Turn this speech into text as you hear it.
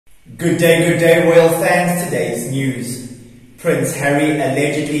Good day, royal fans. Today's news. Prince Harry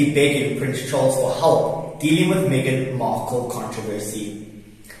allegedly begging Prince Charles for help dealing with Meghan Markle controversy.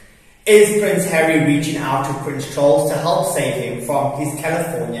 Is Prince Harry reaching out to Prince Charles to help save him from his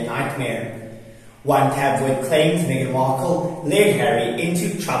California nightmare? One tabloid claims Meghan Markle led Harry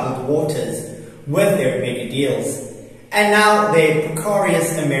into troubled waters with their mega deals, and now their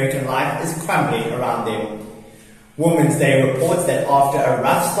precarious American life is crumbling around them. Women's Day reports that after a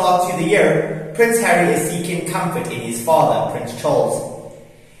rough start to the year, Prince Harry is seeking comfort in his father, Prince Charles.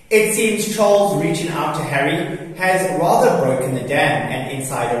 It seems Charles reaching out to Harry has rather broken the dam, an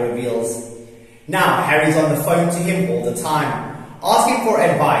insider reveals. Now Harry's on the phone to him all the time, asking for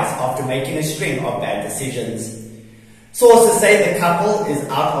advice after making a string of bad decisions. Sources say the couple is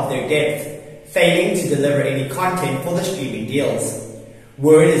out of their depth, failing to deliver any content for the streaming deals.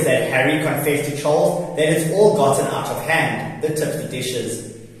 Word is that Harry confessed to Charles that it's all gotten out of hand, the tips the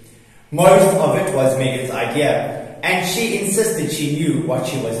dishes. Most of it was Meghan's idea, and she insisted she knew what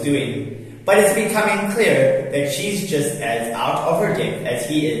she was doing. But it's becoming clear that she's just as out of her depth as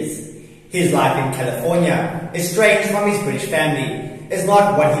he is. His life in California, estranged from his British family, is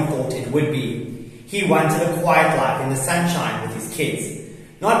not what he thought it would be. He wanted a quiet life in the sunshine with his kids,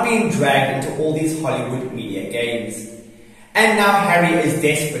 not being dragged into all these Hollywood media games. And now Harry is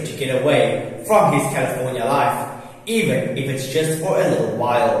desperate to get away from his California life, even if it's just for a little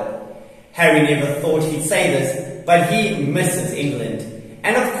while. Harry never thought he'd say this, but he misses England.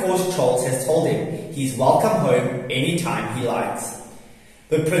 And of course Charles has told him he's welcome home anytime he likes.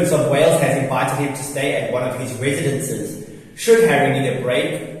 The Prince of Wales has invited him to stay at one of his residences, should Harry need a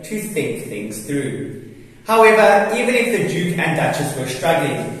break to think things through. However, even if the Duke and Duchess were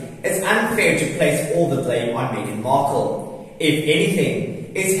struggling, it's unfair to place all the blame on Meghan Markle. If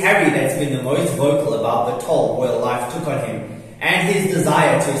anything, it's Harry that's been the most vocal about the toll royal life took on him and his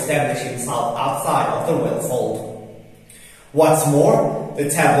desire to establish himself outside of the royal fold. What's more, the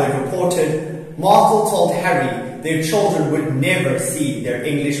tabloid reported, Markle told Harry their children would never see their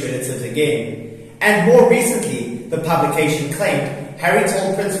English relatives again. And more recently, the publication claimed Harry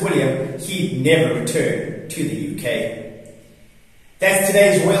told Prince William he'd never return to the UK. That's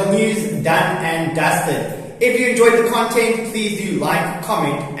today's royal news, done and dusted. If you enjoyed the content, please do like,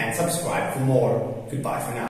 comment and subscribe for more. Goodbye for now.